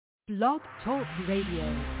Blog Talk Radio. Here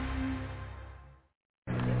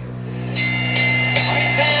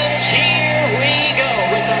we go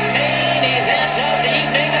with the main event of the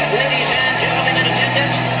evening. Ladies and gentlemen in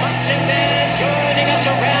attendance, moms and dads joining us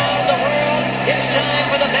around the world. It's time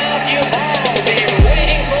for the bout you've all been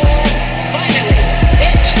waiting for. Finally,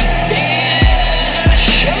 it is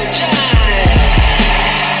showtime.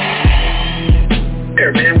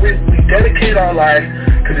 Here, man, we dedicate our life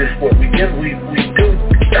to this sport. We do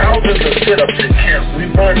thousands of sit-ups in camp. We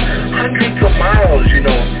run hundreds of miles,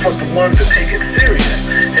 for the ones that take it serious.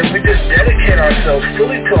 And we just dedicate ourselves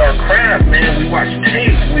fully to our craft, man. We watch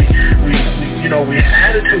tape, we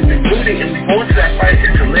have attitude, we rooting, and we go into that fight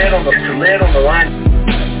and to lay it on the line.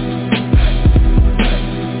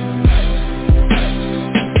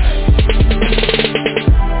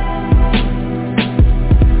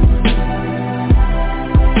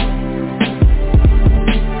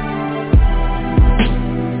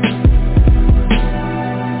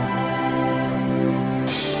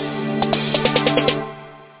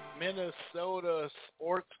 Minnesota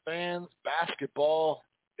sports fans, basketball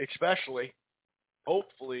especially.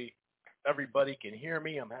 Hopefully everybody can hear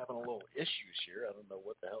me. I'm having a little issues here. I don't know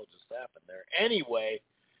what the hell just happened there. Anyway,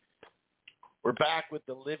 we're back with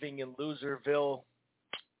the Living in Loserville.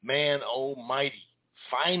 Man almighty.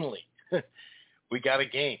 Finally, we got a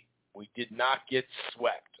game. We did not get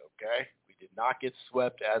swept, okay? We did not get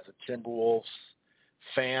swept as a Timberwolves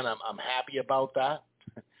fan. I'm happy about that.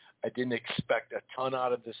 I didn't expect a ton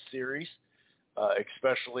out of this series,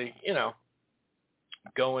 especially,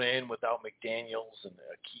 going in without McDaniels and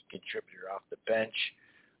a key contributor off the bench.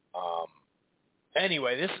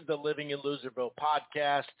 Anyway, this is the Living in Loserville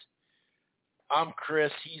podcast. I'm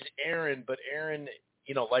Chris. He's Aaron, but Aaron,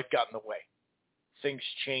 life got in the way. Things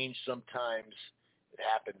change sometimes. It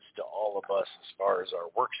happens to all of us as far as our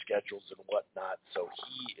work schedules and whatnot. So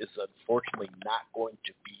he is unfortunately not going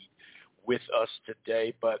to be with us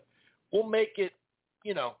today, but we'll make it,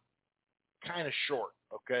 kind of short,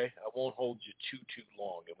 okay? I won't hold you too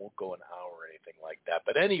long. It won't go an hour or anything like that.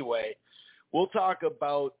 But anyway, we'll talk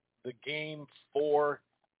about the Game 4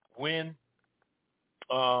 win.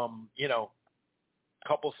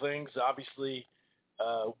 Couple things. Obviously,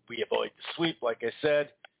 we avoid the sweep, like I said.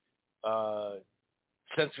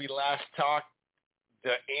 Since we last talked,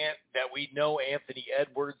 that we know Anthony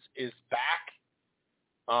Edwards is back.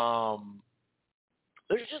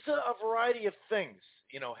 There's just a variety of things.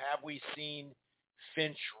 Have we seen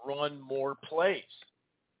Finch run more plays?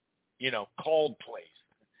 Called plays.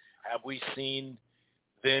 Have we seen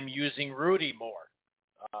them using Rudy more?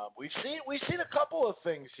 We've seen a couple of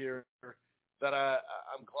things here that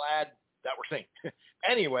I'm glad that we're seeing.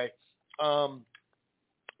 Anyway,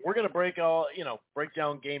 we're gonna break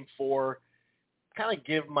down Game 4, kind of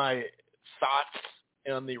give my thoughts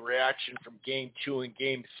on the reaction from Game 2 and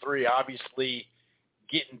Game 3. Obviously,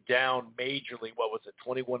 getting down majorly,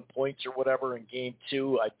 21 points or whatever in Game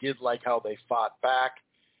 2. I did like how they fought back.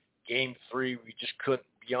 Game 3, we just couldn't,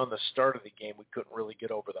 beyond the start of the game, we couldn't really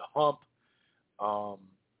get over the hump.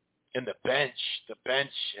 And the bench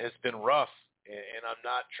has been rough, and I'm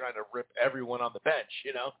not trying to rip everyone on the bench,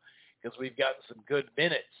 because we've gotten some good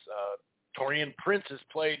minutes. Taurean Prince has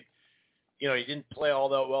played, he didn't play all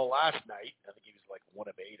that well last night. I think he was like 1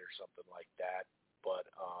 of 8 or something like that. But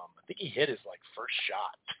I think he hit his first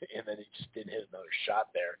shot, and then he just didn't hit another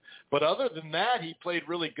shot there. But other than that, he played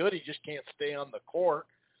really good. He just can't stay on the court.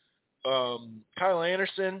 Kyle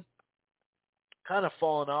Anderson kind of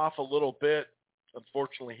fallen off a little bit.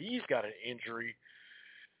 Unfortunately, he's got an injury.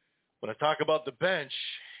 When I talk about the bench,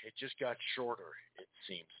 it just got shorter, it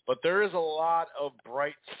seems. But there is a lot of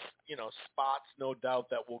bright, spots, no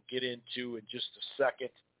doubt, that we'll get into in just a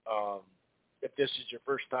second. If this is your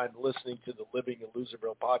first time listening to the Living in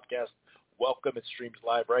Loserville podcast, welcome. It streams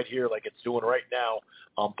live right here like it's doing right now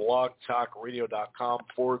on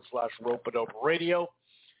blogtalkradio.com/Rope-A-Dope Radio.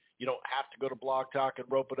 You don't have to go to Blog Talk and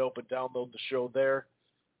Rope-A-Dope and download the show there.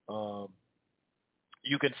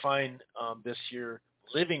 You can find this here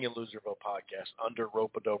Living in Loserville podcast under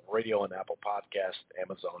Rope-A-Dope Radio on Apple Podcast,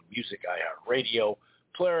 Amazon Music, iHeartRadio,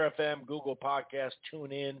 Player FM, Google Podcast,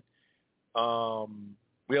 TuneIn.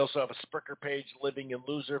 We also have a Spreaker page, Living in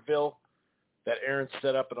Loserville, that Aaron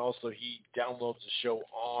set up, and also he downloads the show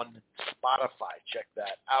on Spotify. Check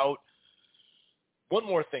that out. One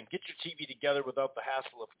more thing. Get your TV together without the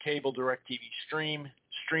hassle of cable. DirecTV Stream.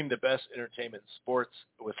 Stream the best entertainment and sports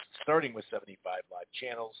starting with 75 live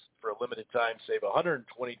channels. For a limited time, save $120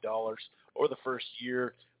 over the first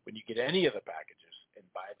year when you get any of the packages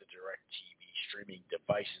and buy the DirecTV streaming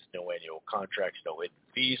devices. No annual contracts, no hidden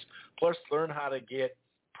fees. Plus, learn how to get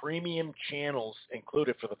premium channels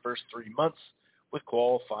included for the first 3 months with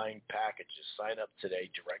qualifying packages. Sign up today,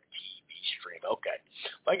 DirecTV Stream. Okay.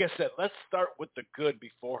 Like I said, let's start with the good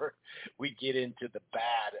before we get into the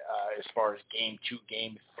bad as far as Game 2,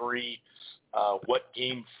 Game 3, what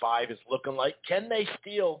Game 5 is looking like. Can they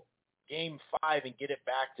steal Game 5 and get it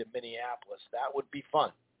back to Minneapolis? That would be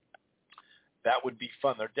fun. That would be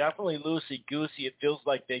fun. They're definitely loosey-goosey. It feels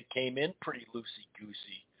like they came in pretty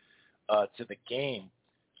loosey-goosey to the game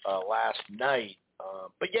last night.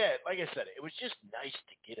 But, yeah, like I said, it was just nice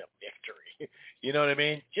to get a victory. You know what I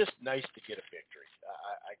mean? Just nice to get a victory.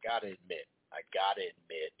 I got to admit.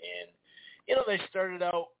 And, you know, they started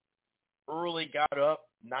out early, got up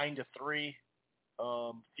 9-3.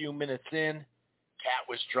 Few minutes in, Cat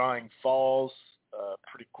was drawing fouls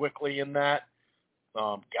pretty quickly in that.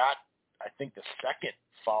 Got, I think, the second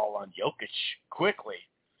foul on Jokic quickly.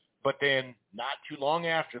 But then not too long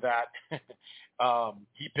after that,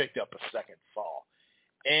 he picked up a second foul.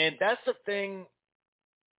 And that's the thing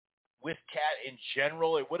with Cat in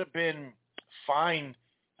general. It would have been fine.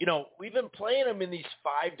 You know, we've been playing him in these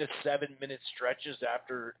 5 to 7 minute stretches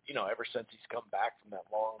after, you know, ever since he's come back from that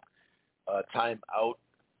long time out.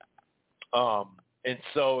 And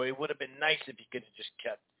so it would have been nice if he could have just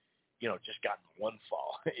kept, you know, just gotten one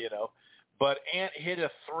foul, you know. But Ant hit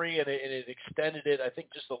a 3, and it extended it, I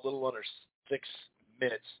think, just a little under 6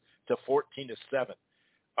 minutes to 14-7.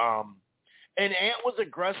 And Ant was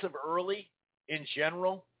aggressive early in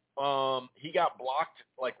general. He got blocked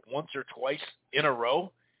like once or twice in a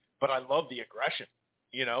row, but I love the aggression,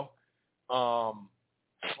 you know.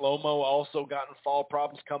 Slow-mo also got in foul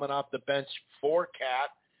problems coming off the bench for Cat.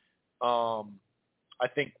 I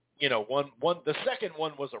think, you know, the second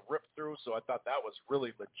one was a rip-through, so I thought that was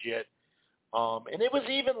really legit. And it was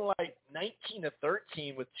even like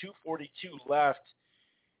 19-13 with 2:42 left,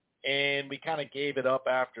 and we kind of gave it up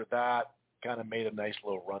after that, kind of made a nice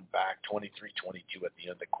little run back, 23-22 at the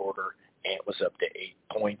end of the quarter. Ant was up to 8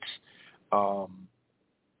 points.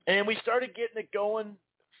 And we started getting it going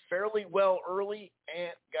fairly well early.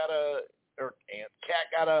 Cat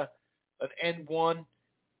got an N1,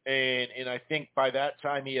 and I think by that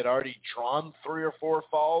time he had already drawn 3 or 4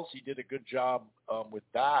 fouls. He did a good job with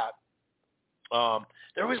that.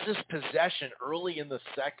 There was this possession early in the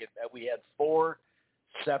second that we had 4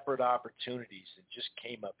 separate opportunities and just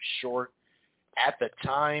came up short. At the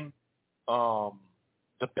time,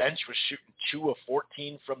 the bench was shooting 2 of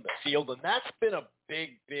 14 from the field, and that's been a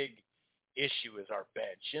big, big issue is our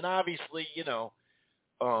bench. And obviously,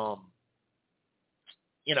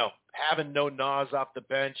 having no Nas off the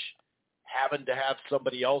bench, having to have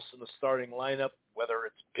somebody else in the starting lineup, whether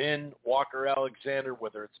it's been Walker Alexander,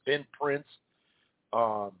 whether it's been Prince,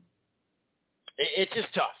 it's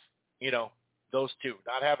just tough, you know, those two.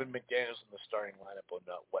 Not having McDaniels in the starting lineup or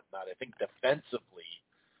whatnot. I think defensively,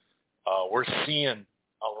 we're seeing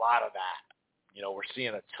a lot of that. You know, we're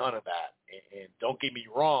seeing a ton of that. And don't get me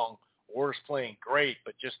wrong, War's playing great,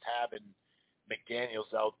 but just having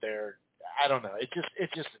McDaniels out there, I don't know. It's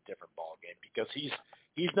just a different ball game because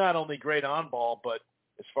he's not only great on ball, but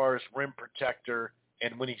as far as rim protector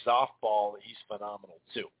and when he's off ball, he's phenomenal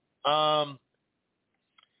too.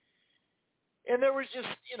 And there was just,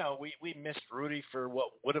 you know, we missed Rudy for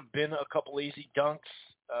what would have been a couple easy dunks,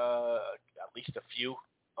 at least a few.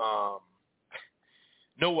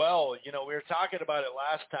 Noel, you know, we were talking about it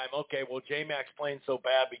last time. Okay, well, J-Mac's playing so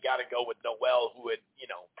bad, we got to go with Noel, who had, you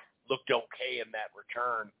know, looked okay in that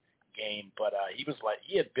return game. But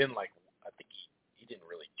he had been like, I think he didn't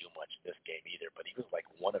really do much in this game either, but he was like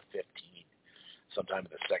 1 of 15 sometime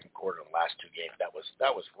in the second quarter in the last 2 games. That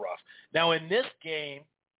was rough. Now, in this game,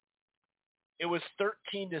 it was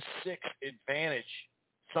 13-6 advantage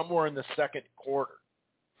somewhere in the second quarter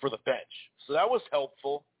for the bench. So that was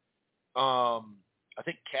helpful. I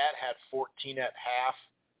think Cat had 14 at half.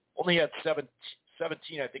 Only had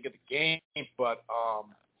 17, I think, of the game. But,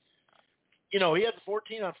 you know, he had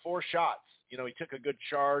 14 on 4 shots. You know, he took a good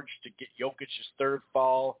charge to get Jokic's third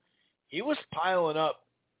foul. He was piling up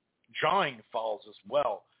drawing fouls as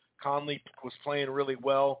well. Conley was playing really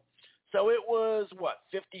well. So it was,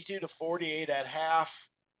 52-48 at half.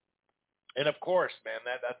 And, of course, man,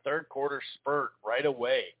 that third quarter spurt right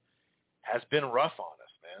away has been rough on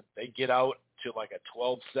us, man. They get out to like a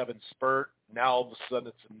 12-7 spurt. Now all of a sudden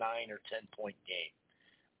it's a 9 or 10-point game.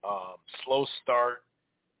 Slow start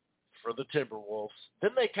for the Timberwolves.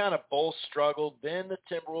 Then they kind of both struggled. Then the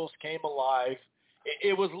Timberwolves came alive.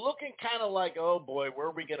 It was looking kind of like, oh, boy, where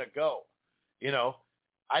are we going to go? You know,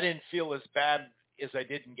 I didn't feel as bad as I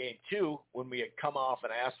did in Game 2 when we had come off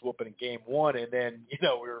an ass-whooping in Game 1, and then, you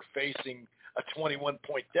know, we were facing a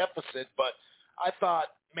 21-point deficit. But I thought,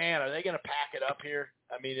 man, are they going to pack it up here?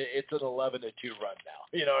 I mean, it's an 11-2 run now.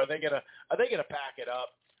 You know, are they going to pack it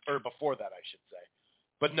up? Or before that, I should say.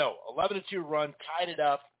 But no, 11-2 run, tied it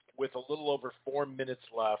up with a little over 4 minutes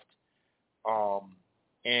left.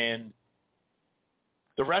 And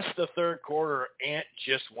the rest of the third quarter, Ant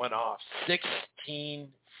just went off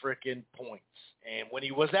 16 freaking points. And when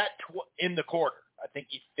he was in the quarter, I think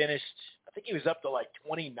he was up to like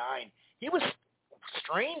 29. He was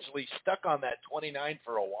strangely stuck on that 29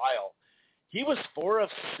 for a while. He was 4 of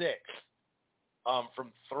 6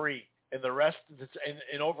 from 3, and the rest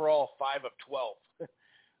and overall 5 of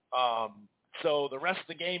 12. So the rest of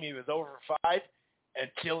the game he was over 5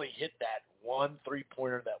 until he hit that one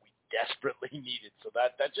 3-pointer that we desperately needed. So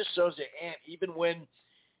that just shows you Ant, even when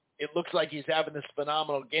it looks like he's having this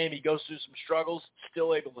phenomenal game, he goes through some struggles,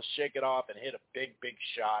 still able to shake it off and hit a big, big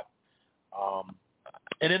shot.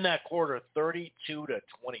 And in that quarter, 32-22.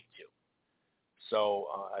 So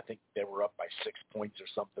I think they were up by 6 points or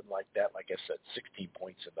something like that. Like I said, 16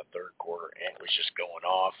 points in the third quarter, and was just going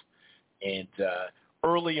off. And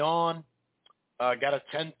early on, got a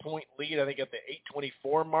 10-point lead, I think, at the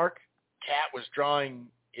 8:24 mark. Cat was drew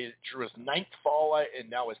his 9th foul, and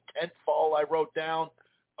now his 10th foul I wrote down.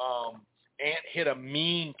 Ant hit a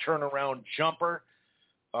mean turnaround jumper.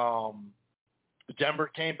 Denver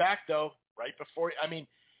came back, though, right before. I mean,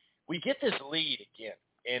 we get this lead again,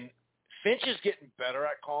 and Finch is getting better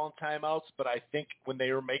at calling timeouts, but I think when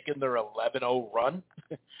they were making their 11-0 run,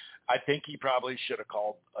 I think he probably should have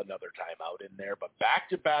called another timeout in there. But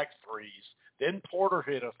back-to-back threes, then Porter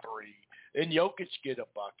hit a 3, then Jokic get a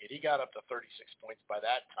bucket. He got up to 36 points by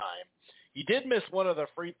that time. He did miss one of the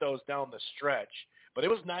free throws down the stretch, but it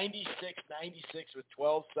was 96 with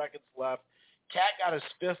 12 seconds left. Cat got his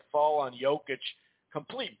 5th foul on Jokic.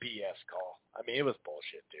 Complete BS call. I mean, it was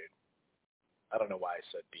bullshit, dude. I don't know why I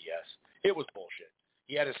said BS. It was bullshit.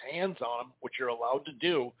 He had his hands on him, which you're allowed to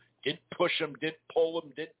do. Didn't push him, didn't pull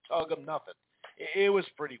him, didn't tug him, nothing. It was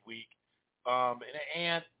pretty weak. And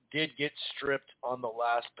Ant did get stripped on the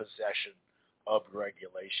last possession of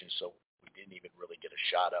regulation, so we didn't even really get a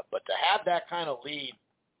shot up. But to have that kind of lead,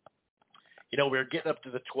 we were getting up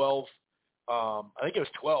to the 12. I think it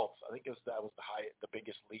was 12. I think that was the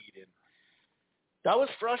biggest lead, and that was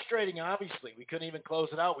frustrating. Obviously, we couldn't even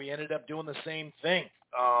close it out. We ended up doing the same thing.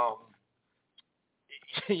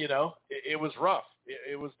 It was rough.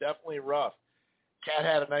 It was definitely rough. Cat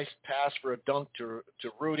had a nice pass for a dunk to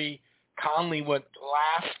Rudy. Conley went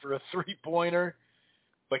last for a 3-pointer,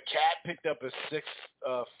 but Cat picked up his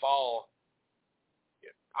 6th foul.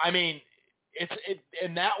 I mean,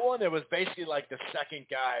 in that one, it was basically like the second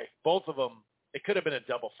guy. Both of them, it could have been a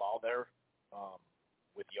double foul there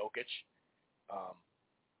with Jokic.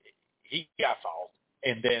 He got fouled,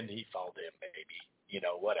 and then he fouled him maybe.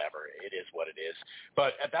 Whatever. It is what it is.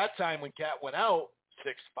 But at that time when Cat went out,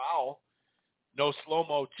 6th foul, no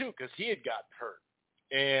slow-mo too, because he had gotten hurt.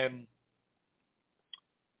 And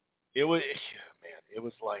it was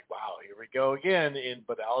like, wow, here we go again.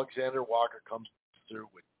 But Alexander Walker comes through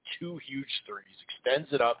with 2 huge threes,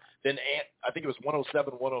 extends it up. Then Ant, I think it was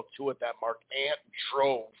 107-102 at that mark. Ant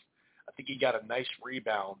drove. I think he got a nice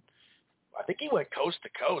rebound. I think he went coast to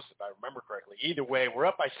coast, if I remember correctly. Either way, we're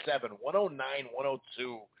up by 7,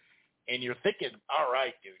 109-102, and you're thinking, all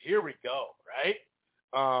right, dude, here we go, right?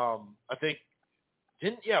 I think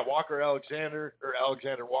Alexander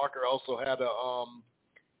Walker also had a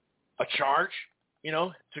charge,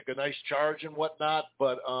 took a nice charge and whatnot,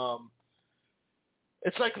 but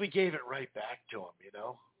it's like we gave it right back to him,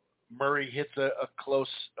 Murray hits a close,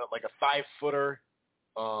 like a 5-footer.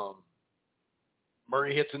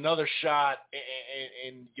 Murray hits another shot,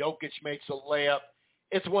 and Jokic makes a layup.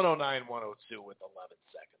 It's 109-102 with 11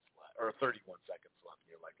 seconds left, or 31 seconds left.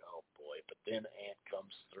 And you're like, oh, boy. But then Ant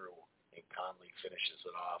comes through, and Conley finishes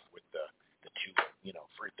it off with the 2,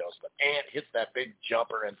 free throws. But Ant hits that big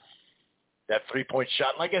jumper and that 3-point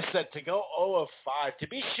shot. And like I said, to go 0 of 5, to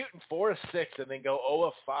be shooting 4 of 6 and then go 0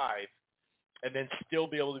 of 5, and then still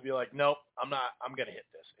be able to be like, nope, I'm going to hit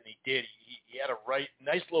this. And he did. He had a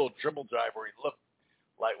nice little dribble drive where he looked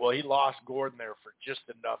like, well, he lost Gordon there for just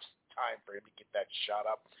enough time for him to get that shot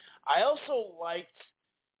up. I also liked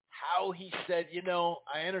how he said,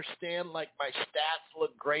 I understand, like, my stats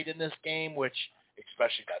look great in this game, which,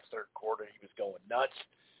 especially that third quarter, he was going nuts.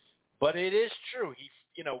 But it is true.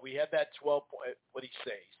 We had that 12-point, what did he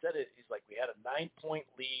say? He said it, he's like, we had a 9-point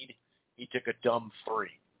lead. He took a dumb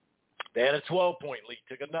 3. They had a 12-point lead.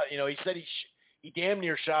 Took a, he said he damn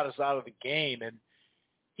near shot us out of the game, and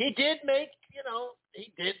he did make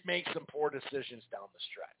some poor decisions down the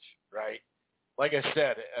stretch, right? Like I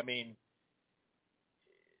said, I mean,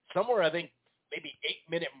 somewhere I think maybe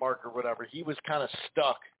 8-minute mark or whatever, he was kind of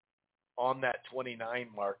stuck on that 29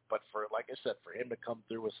 mark. But like I said, for him to come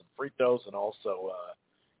through with some free throws and also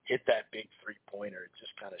hit that big three-pointer, it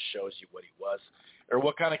just kind of shows you what he was, or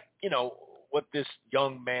what kind of, what this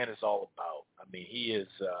young man is all about. I mean, he's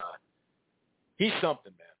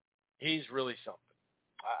something, man. He's really something.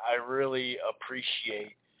 I really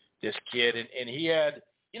appreciate this kid, and he had,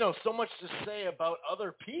 so much to say about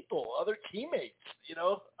other people, other teammates,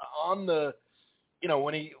 on the,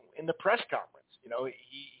 when he, in the press conference,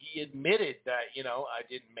 he admitted that, I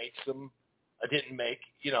didn't make,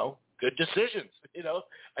 good decisions,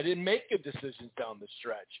 I didn't make good decisions down the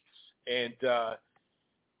stretch. And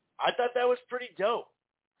I thought that was pretty dope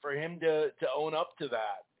for him to own up to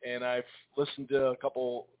that. And I've listened to a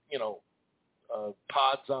couple,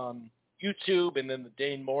 pods on YouTube and then the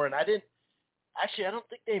Dane Moore, and I don't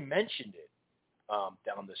think they mentioned it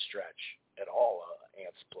down the stretch at all,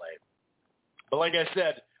 Ant's play. But like I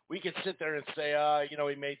said, we could sit there and say,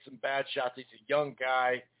 he made some bad shots. He's a young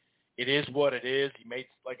guy. It is what it is. He made,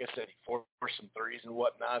 like I said, he forced some threes and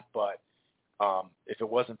whatnot. But if it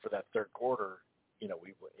wasn't for that third quarter, we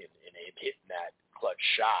would, and him hitting that clutch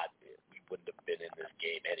shot, we wouldn't have been in this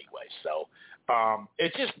game anyway. So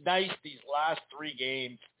it's just nice these last 3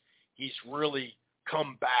 games. He's really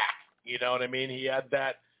come back. You know what I mean? He had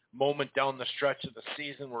that moment down the stretch of the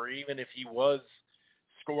season where even if he was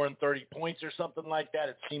scoring 30 points or something like that,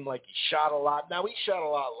 it seemed like he shot a lot. Now, he shot a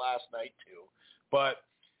lot last night too. But,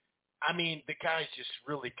 I mean, the guy's just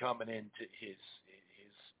really coming into his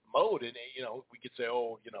mode. And, we could say,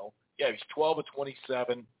 he's 12 of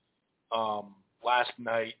 27 last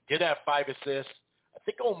night. Did have 5 assists. I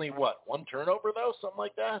think only, 1 turnover, though? Something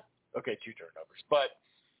like that? Okay, 2 turnovers. But,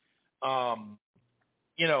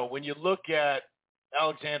 when you look at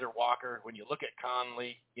Alexander Walker, when you look at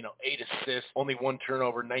Conley, 8 assists, only 1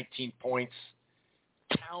 turnover, 19 points.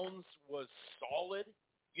 Towns was solid.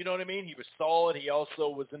 You know what I mean? He was solid. He also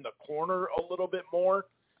was in the corner a little bit more,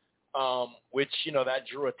 which, that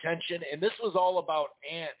drew attention. And this was all about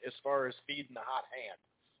Ant as far as feeding the hot hand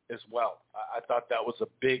as well. I thought that was a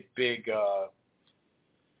big,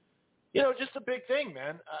 just a big thing,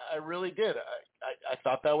 man. I really did. I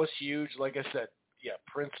thought that was huge. Like I said, yeah,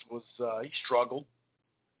 Prince was he struggled.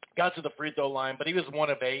 Got to the free throw line, but he was 1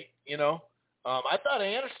 of 8, I thought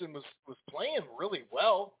Anderson was playing really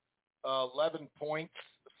well. 11 points,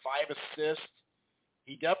 5 assists.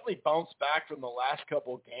 He definitely bounced back from the last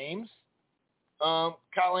couple of games,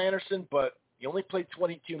 Kyle Anderson, but he only played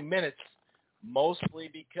 22 minutes, mostly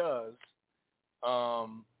because, the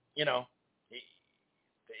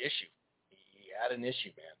issue. He had an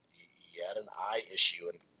issue, man. He had an eye issue,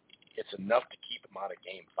 and it's enough to keep him out of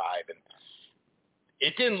Game 5. And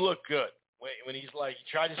it didn't look good when he's like, he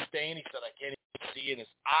tried to stain. He said, I can't even see in his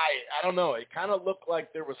eye. I don't know. It kind of looked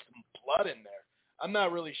like there was some blood in there. I'm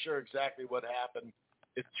not really sure exactly what happened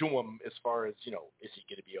to him as far as, is he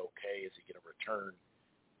going to be okay? Is he going to return?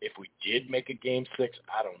 If we did make a Game 6,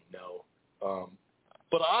 I don't know.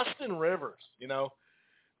 But Austin Rivers,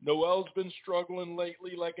 Noel's been struggling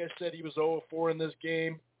lately. Like I said, he was 0-4 in this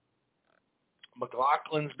game.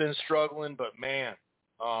 McLaughlin's been struggling, but man,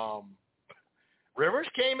 Rivers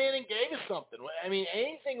came in and gave us something. I mean,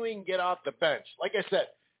 anything we can get off the bench. Like I said,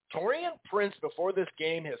 Taurean Prince before this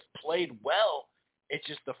game has played well. It's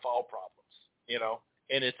just the foul problems,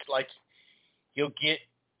 And it's like he'll get,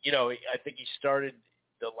 I think he started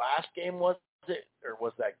the last game, was it? Or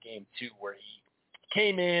was that Game 2 where he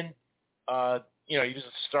came in, he was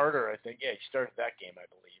a starter, I think. Yeah, he started that game, I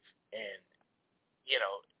believe. And,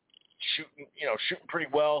 shooting pretty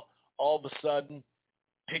well. All of a sudden,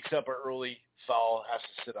 picks up an early foul, has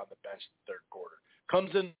to sit on the bench in the third quarter.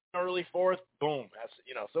 Comes in early fourth, boom.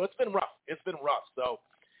 So it's been rough. So,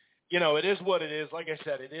 it is what it is. Like I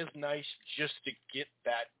said, it is nice just to get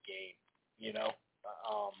that game,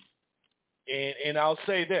 And I'll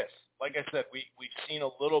say this. Like I said, we've seen a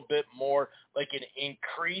little bit more, like an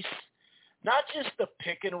increase, not just the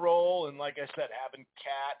pick and roll, and like I said, having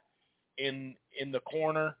Cat in the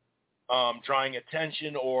corner, drawing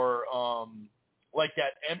attention, or like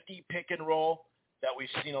that empty pick and roll that we've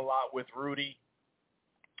seen a lot with Rudy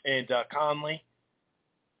and Conley.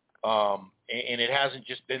 And it hasn't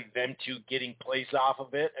just been them two getting plays off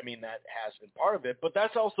of it. I mean, that has been part of it, but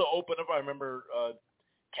that's also opened up. I remember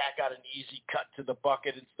Cat got an easy cut to the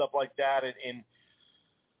bucket and stuff like that. And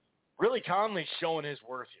really Conley's showing his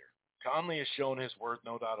worth here. Conley has shown his worth,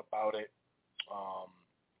 no doubt about it.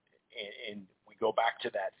 And we go back to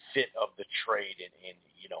that fit of the trade. And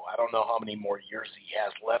I don't know how many more years he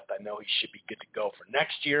has left. I know he should be good to go for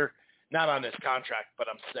next year. Not on his contract, but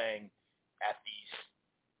I'm saying at these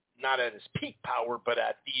not at his peak power, but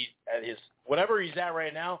at his whatever he's at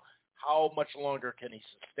right now. How much longer can he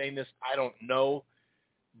sustain this? I don't know.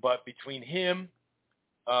 But between him,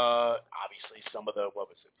 obviously some of the,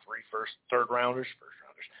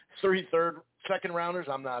 second rounders.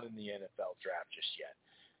 I'm not in the NFL draft just yet.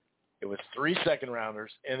 It was 3 second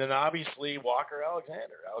rounders, and then obviously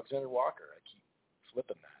Alexander Walker. I keep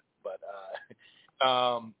flipping that, but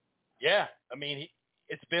yeah, I mean,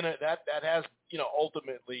 it's been that has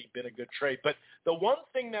ultimately been a good trade. But the one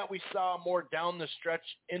thing that we saw more down the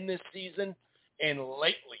stretch in this season and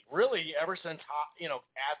lately, really ever since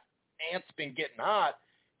Ant's been getting hot,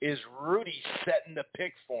 is Rudy setting the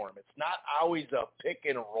pick for him. It's not always a pick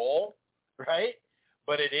and roll, right?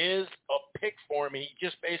 But it is a pick for him. And he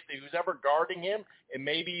just basically, who's ever guarding him, and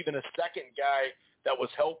maybe even a second guy that was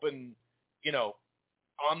helping,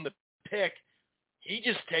 on the pick, he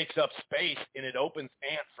just takes up space, and it opens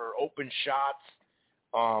Ant for open shots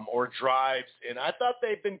or drives. And I thought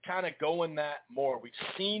they've been kind of going that more. We've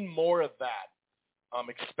seen more of that,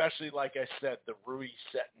 especially, like I said, the Rudy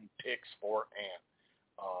setting picks for Ant.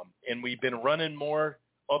 And we've been running more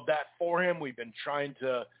of that for him. We've been trying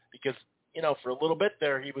to, because, for a little bit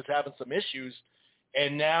there, he was having some issues,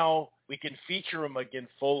 and now we can feature him again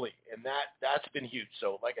fully, and that's been huge.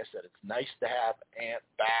 So, like I said, it's nice to have Ant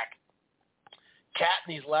back. Cat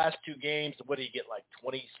in these last 2 games, what did he get, like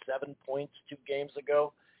 27 points 2 games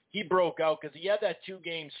ago? He broke out because he had that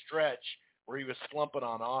 2-game stretch where he was slumping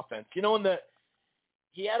on offense.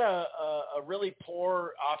 He had a really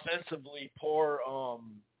poor, offensively poor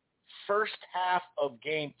first half of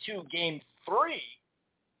game 2, game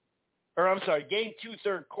 2,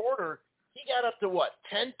 third quarter. He got up to,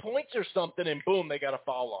 10 points or something, and boom, they got a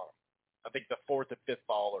foul on him. I think the 4th or 5th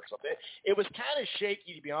foul or something. It was kind of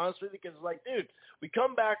shaky, to be honest with you, because, dude, we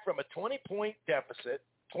come back from a 21-point deficit.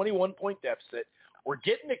 We're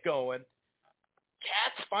getting it going.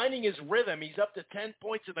 Cat's finding his rhythm. He's up to 10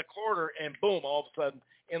 points in the quarter, and boom, all of a sudden.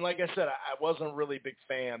 And like I said, I wasn't really a big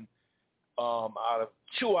fan out of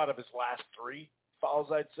 2 out of his last 3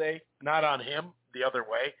 fouls, I'd say. Not on him, the other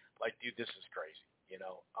way. Like, dude, this is crazy,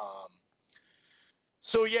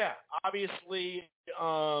 So, yeah, obviously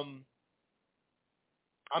I'm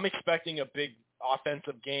expecting a big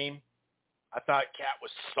offensive game. I thought Cat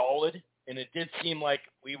was solid, and it did seem like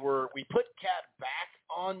we put Cat back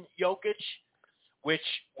on Jokic,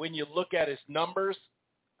 which when you look at his numbers,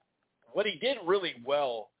 what he did really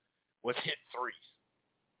well was hit threes.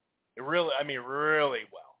 Really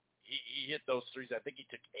well. He hit those threes. I think he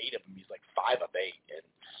took 8 of them. He's like 5 of 8, and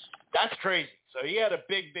that's crazy. So he had a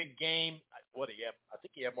big game. What did he have? I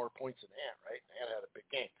think he had more points than Ant, right? Ant had a big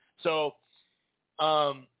game. So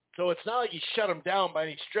it's not like he shut him down by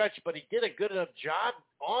any stretch, but he did a good enough job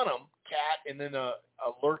on him, Cat, and then a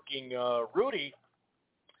lurking Rudy,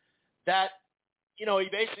 that, he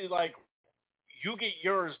basically you get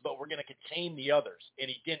yours, but we're going to contain the others. And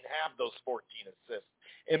he didn't have those 14 assists.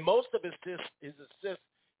 And most of his assists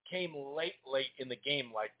came late in the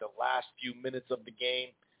game, like the last few minutes of the game,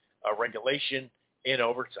 regulation, in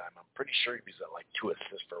overtime. I'm pretty sure he was at 2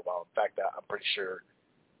 assists for a while. In fact, I'm pretty sure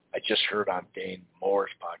I just heard on Dane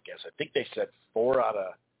Moore's podcast, I think they said 4 out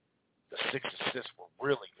of the 6 assists were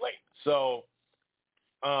really late. So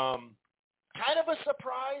kind of a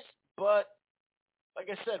surprise, but like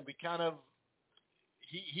I said, we kind of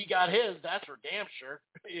he got his, that's for damn sure,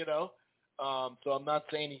 So I'm not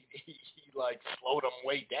saying he slowed him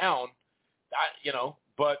way down, that,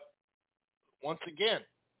 but once again,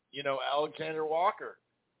 Alexander Walker,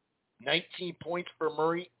 19 points for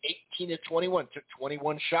Murray, 18 to 21, took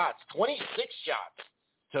 21 shots, 26 shots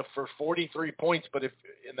for 43 points, but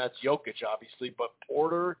and that's Jokic obviously, but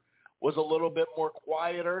Porter was a little bit more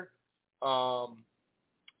quieter, and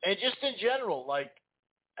just in general,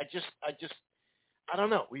 I don't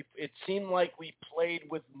know. It seemed like we played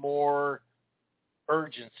with more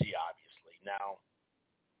urgency, obviously. Now,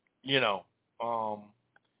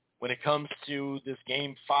 when it comes to this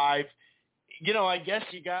game 5, I guess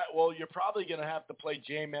you're probably going to have to play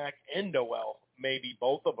J-Mac and Noel, maybe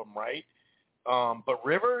both of them, right? But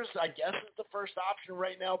Rivers, I guess, is the first option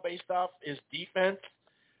right now based off his defense,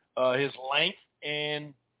 his length,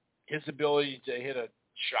 and his ability to hit a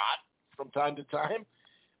shot from time to time,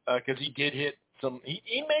 because he did hit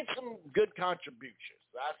he made some good contributions,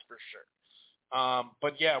 that's for sure.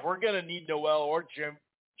 But, yeah, we're going to need Noel or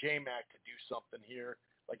J-Mac to do something here.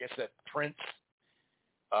 Like I said, Prince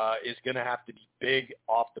is going to have to be big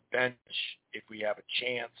off the bench if we have a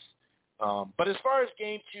chance. But as far as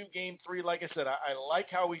game 2, game 3, like I said, I like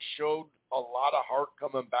how we showed a lot of heart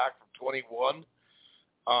coming back from 21.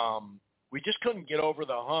 We just couldn't get over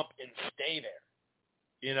the hump and stay there.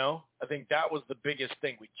 You know, I think that was the biggest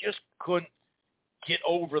thing. We just couldn't get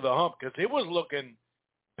over the hump because it was looking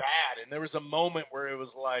bad. And there was a moment where it was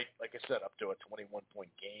like I said, up to a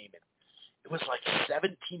 21-point game, and it was like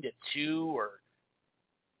 17-2 or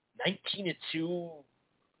 19-2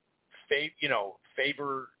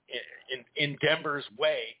 favor in Denver's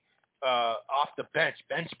way off the bench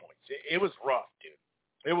points. It was rough, dude.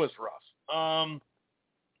 It was rough.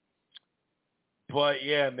 But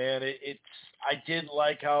yeah, man, I did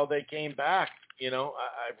like how they came back. You know,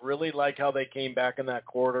 I really like how they came back in that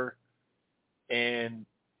quarter. And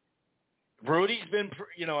Rudy's been,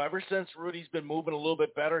 ever since Rudy's been moving a little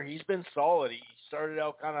bit better, he's been solid. He started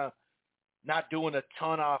out kind of not doing a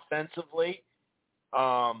ton offensively,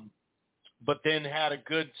 but then had a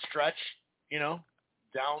good stretch, down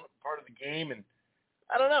part of the game. And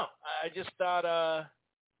I don't know. I just thought, I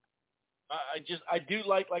do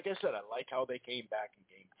like I said, I like how they came back in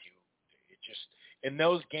game 2. It just, in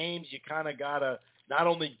those games, you kind of got to not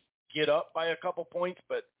only get up by a couple points,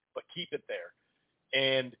 but keep it there.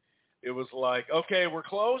 And it was like, okay, we're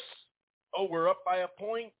close. Oh, we're up by a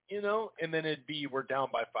point, and then it'd be, we're down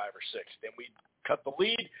by 5 or 6. Then we'd cut the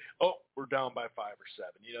lead. Oh, we're down by 5 or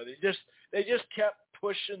 7. They just kept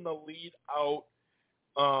pushing the lead out.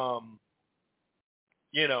 I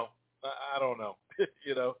don't know,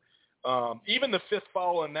 even the 5th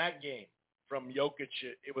foul in that game from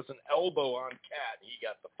Jokic, it was an elbow on Cat. He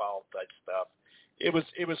got the foul type stuff. It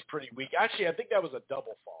was pretty weak. Actually, I think that was a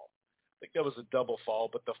double foul.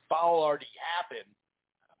 But the foul already happened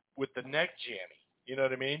with the neck jammy. You know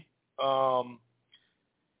what I mean?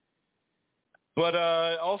 But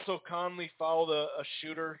also Conley fouled a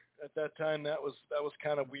shooter at that time. That was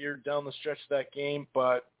kind of weird down the stretch of that game.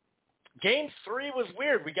 But game 3 was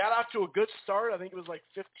weird. We got off to a good start. I think it was like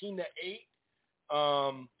 15-8.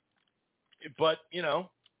 But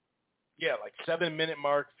like 7-minute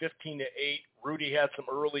mark, 15-8. Rudy had some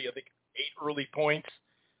early, I think 8 early points.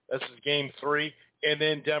 This is game 3. And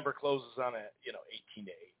then Denver closes on a 18-8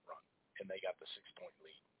 run, and they got the 6-point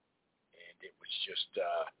lead. And it was just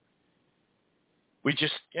we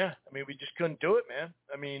just couldn't do it, man.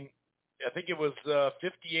 I mean, I think it was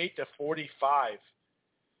 58-45.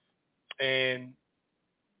 And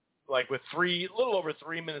like with a little over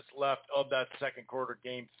 3 minutes left of that second quarter,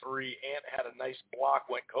 game 3, Ant had a nice block,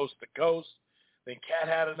 went coast to coast. Then Cat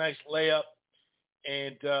had a nice layup.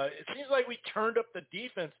 And it seems like we turned up the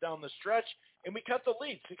defense down the stretch, and we cut the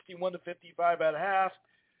lead, 61-55 at half.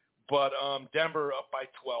 But Denver up by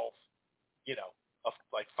 12,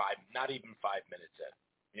 like 5, not even 5 minutes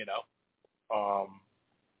in,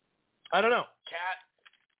 I don't know. Cat,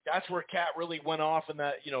 that's where Cat really went off in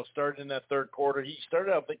that, started in that third quarter. He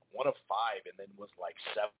started out, I think, 1 of 5 and then was like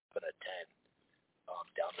 7 of 10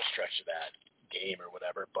 down the stretch of that game or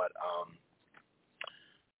whatever. But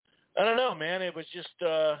I don't know, man. It was just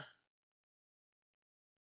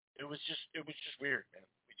weird, man.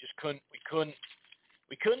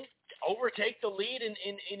 We couldn't overtake the lead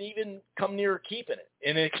and even come near keeping it.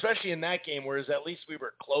 And especially in that game, whereas at least we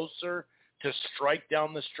were closer to strike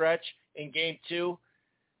down the stretch in game 2,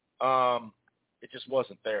 it just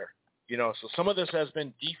wasn't there. So some of this has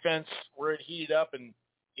been defense where it heated up, and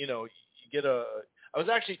you get I was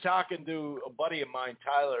actually talking to a buddy of mine,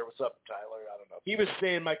 Tyler. What's up, Tyler? I don't know. He was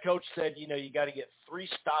saying, my coach said, you got to get 3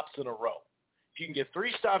 stops in a row. If you can get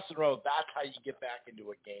 3 stops in a row, that's how you get back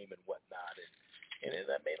into a game and whatnot. And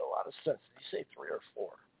that made a lot of sense. Did you say 3 or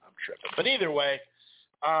 4? I'm tripping. But either way,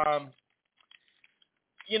 what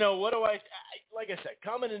do like I said,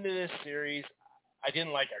 coming into this series, I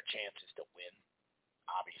didn't like our chances to win,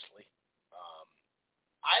 obviously.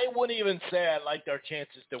 I wouldn't even say I liked our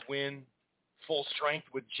chances to win full strength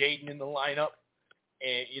with Jaden in the lineup.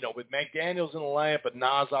 And, with McDaniels in the lineup but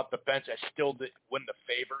Nas off the bench, I still wouldn't have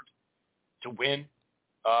favored to win.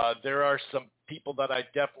 There are some people that I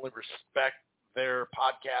definitely respect their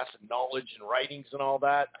podcasts and knowledge and writings and all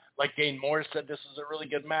that. Like Dane Moore said, this is a really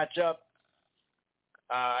good matchup.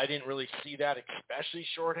 I didn't really see that, especially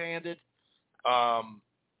shorthanded.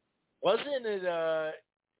 Wasn't it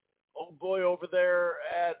old boy over there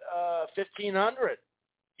at 1500?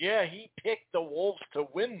 Yeah, he picked the Wolves to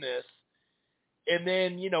win this. And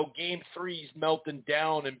then, game 3's melting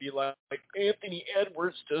down and be like, Anthony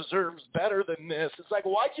Edwards deserves better than this. It's like,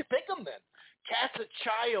 why'd you pick him then? Cat's a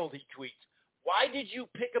child, he tweets. Why did you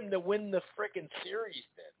pick him to win the frickin' series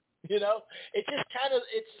then? It's just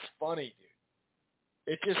funny, dude.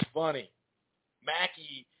 It's just funny.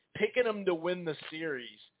 Mackey picking him to win the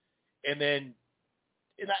series, and then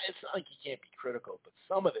it's not like you can't be critical, but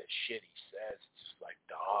some of the shit he says, it's just like,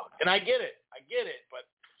 dog. And I get it, but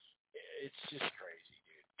it's just crazy,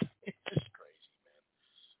 dude. It's just crazy, man.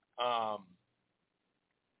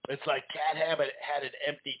 It's like Cat Habit had an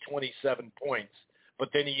empty 27 points, but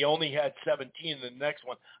then he only had 17 in the next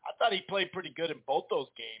one. I thought he played pretty good in both those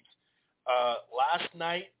games. Last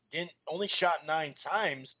night, only shot 9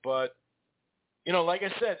 times, but, like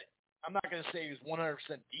I said, I'm not going to say he was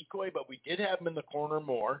 100% decoy, but we did have him in the corner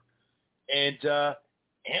more. And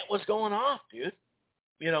Ant was going off, dude.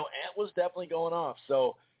 Ant was definitely going off.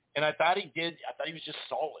 So, and I thought he was just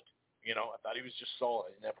solid. I thought he was just solid.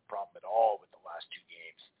 I didn't have a problem at all with the last 2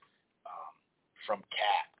 games from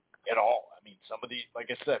Cat at all. I mean, like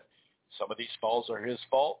I said, some of these fouls are his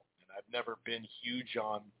fault, and I've never been huge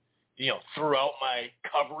on, throughout my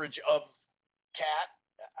coverage of Cat,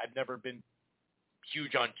 I've never been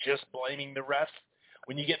huge on just blaming the refs.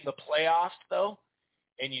 When you get in the playoffs, though,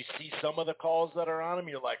 and you see some of the calls that are on him,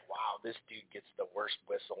 you're like, wow, this dude gets the worst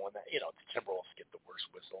whistle. And, the Timberwolves get the worst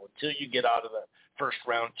whistle. Until you get out of the first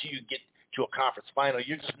round, until you get to a conference final,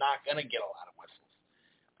 you're just not going to get a lot of whistles.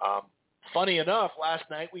 Funny enough, last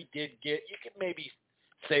night we did get, you can maybe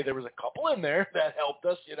say there was a couple in there that helped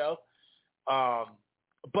us,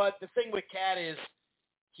 But the thing with Cat is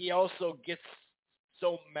he also gets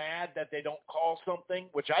so mad that they don't call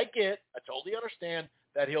something, which I get. I totally understand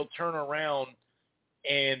that he'll turn around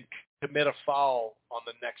and commit a foul on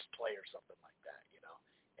the next play or something like that,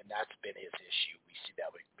 and that's been his issue. We see that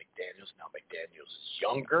with McDaniels. Now McDaniels is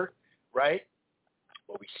younger, right?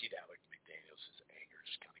 But we see that with McDaniels' anger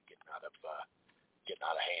just kind of getting out of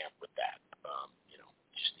hand with that.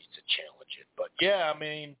 Just needs to challenge it. But yeah, I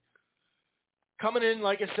mean, coming in,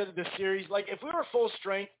 like I said, in the series, like if we were full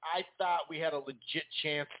strength, I thought we had a legit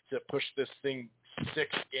chance to push this thing 6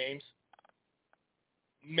 games.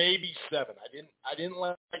 Maybe 7. I didn't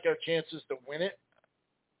like our chances to win it.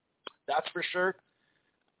 That's for sure.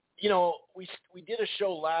 We did a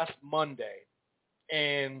show last Monday,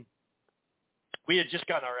 and we had just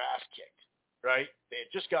gotten our ass kicked, right? They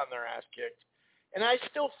had just gotten their ass kicked, and I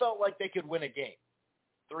still felt like they could win a game.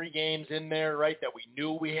 3 games in there, right, that we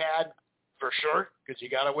knew we had for sure, because you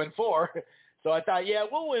got to win 4. So I thought, yeah,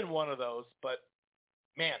 we'll win one of those. But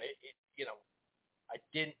man, I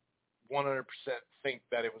didn't 100% think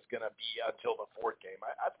that it was going to be until the 4th game.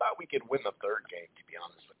 I thought we could win the 3rd game, to be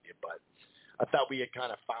honest with you, but I thought we had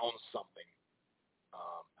kind of found something.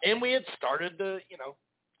 And we had started the,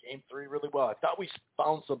 game 3 really well. I thought we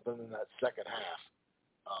found something in that second half,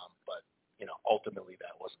 but, ultimately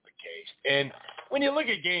that wasn't the case. And when you look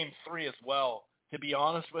at game 3 as well, to be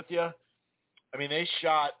honest with you, I mean, they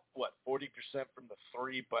shot, 40% from the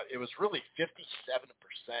 3, but it was really 57%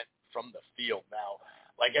 from the field. Now,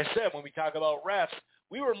 like I said, when we talk about refs,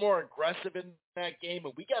 we were more aggressive in that game,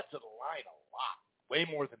 and we got to the line a lot, way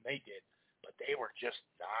more than they did, but they were just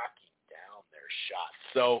knocking down their shots.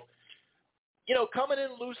 So, coming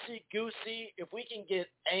in loosey-goosey, if we can get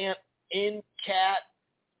Ant in Cat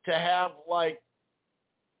to have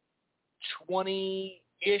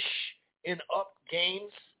 20-ish in up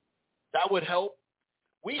games, that would help.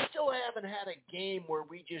 We still haven't had a game where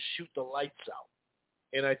we just shoot the lights out.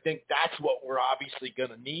 And I think that's what we're obviously going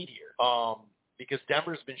to need here, because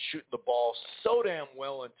Denver's been shooting the ball so damn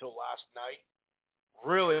well until last night,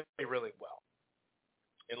 really, really well.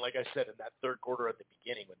 And like I said, in that 3rd quarter at the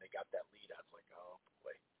beginning when they got that lead, I was like, oh,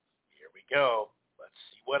 boy, here we go. Let's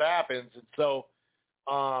see what happens. And so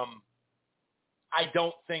I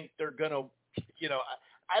don't think they're going to,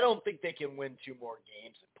 I don't think they can win 2 more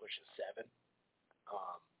games and push a 7.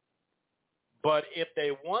 But if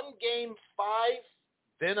they won game 5,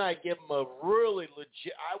 then I give them a really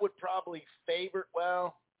legit. I would probably favor.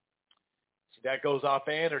 Well, see, that goes off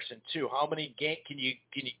Anderson too. How many game can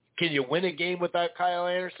you win a game without Kyle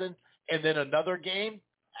Anderson and then another game?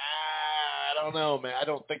 I don't know, man. I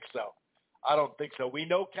don't think so. We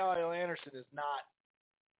know Kyle Anderson is not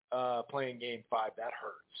playing game 5. That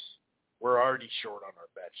hurts. We're already short on our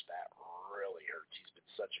bench. That really hurts. He's been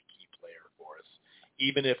such a key player for us.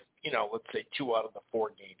 Even if, let's say 2 out of the 4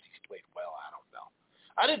 games he's played well, I don't know.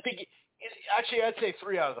 I didn't think actually, I'd say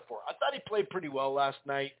 3 out of the 4. I thought he played pretty well last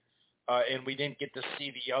night, and we didn't get to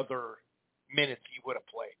see the other minutes he would have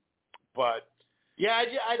played. But, yeah,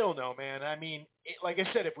 I don't know, man. I mean, like I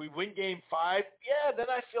said, if we win game 5, yeah, then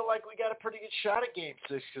I feel like we got a pretty good shot at game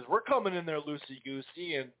 6 because we're coming in there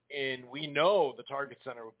loosey-goosey, and we know the Target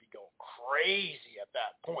Center would be going crazy at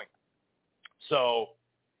that point. So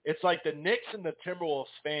it's like the Knicks and the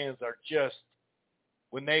Timberwolves fans are just,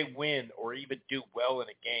 when they win or even do well in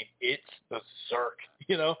a game, it's berserk.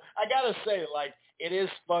 I got to say, it is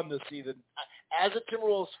fun to see as a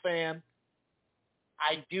Timberwolves fan,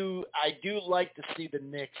 I do like to see the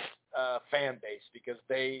Knicks fan base because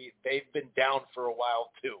they've been down for a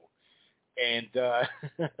while too. And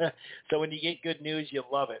so when you get good news, you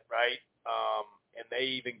love it, right? And they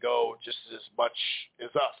even go just as much as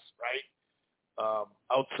us, right?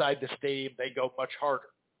 Outside the stadium, they go much harder,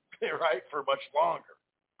 right, for much longer,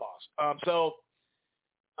 boss.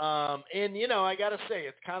 And, you know, I got to say,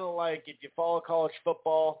 it's kind of like if you follow college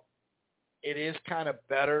football, it is kind of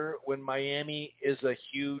better when Miami is a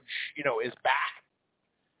huge, you know, is back.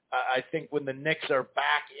 I think when the Knicks are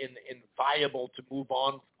back and viable to move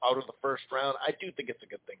on out of the first round, I do think it's a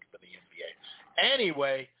good thing for the NBA.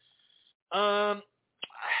 Anyway,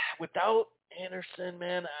 without Anderson,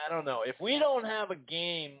 man, I don't know. If we don't have a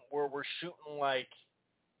game where we're shooting like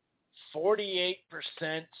 48%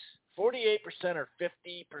 or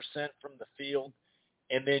 50% from the field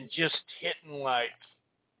and then just hitting like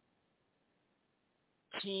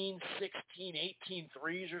 16, 18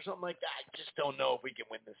 threes or something like that, I just don't know if we can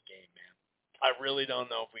win this game, man. I really don't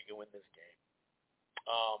know if we can win this game.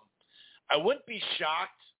 I wouldn't be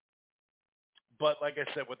shocked, but like I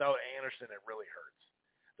said, without Anderson, it really hurts.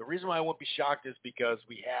 The reason why I wouldn't be shocked is because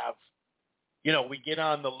we have, you know, we get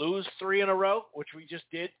on the lose 3 in a row, which we just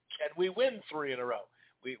did. Can we win 3 in a row?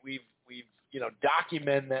 We've you know,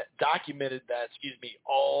 documented that,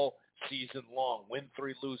 all season long. Win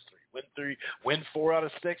 3, lose 3. Win 4 out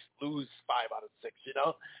of 6, lose 5 out of 6, you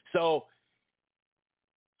know? So,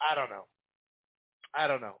 I don't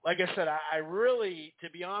know. Like I said, I really, to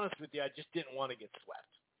be honest with you, I just didn't want to get swept.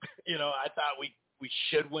 You know, I thought we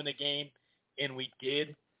should win a game, and we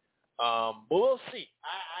did. But we'll see.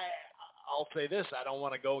 I'll say this. I don't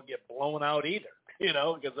want to go get blown out either, you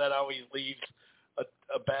know, because that always leaves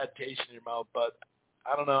a bad taste in your mouth. But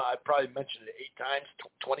I don't know. I probably mentioned it 8 times,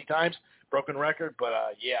 20 times, broken record. But,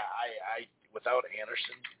 yeah, I without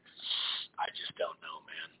Anderson, I just don't know,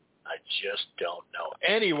 man. I just don't know.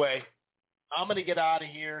 Anyway, I'm going to get out of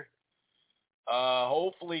here.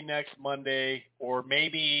 Hopefully next Monday, or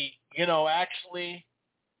maybe, you know, actually,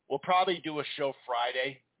 we'll probably do a show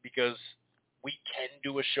Friday because we can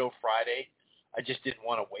do a show Friday. I just didn't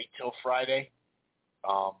want to wait till Friday.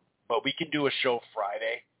 But we can do a show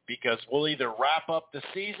Friday because we'll either wrap up the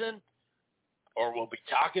season or we'll be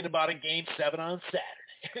talking about a Game 7 on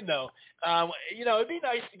Saturday. No, you know, it'd be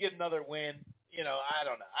nice to get another win. You know, I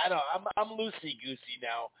don't know. I'm loosey-goosey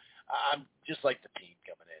now. I'm just like the team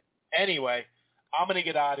coming in. Anyway, I'm going to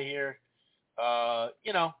get out of here.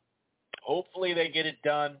 You know, hopefully they get it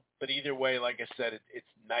done. But either way, like I said, it's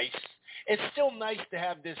nice. It's still nice to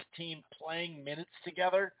have this team playing minutes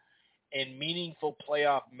together and meaningful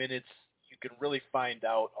playoff minutes. You can really find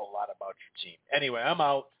out a lot about your team. Anyway, I'm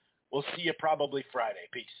out. We'll see you probably Friday.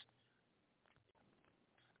 Peace.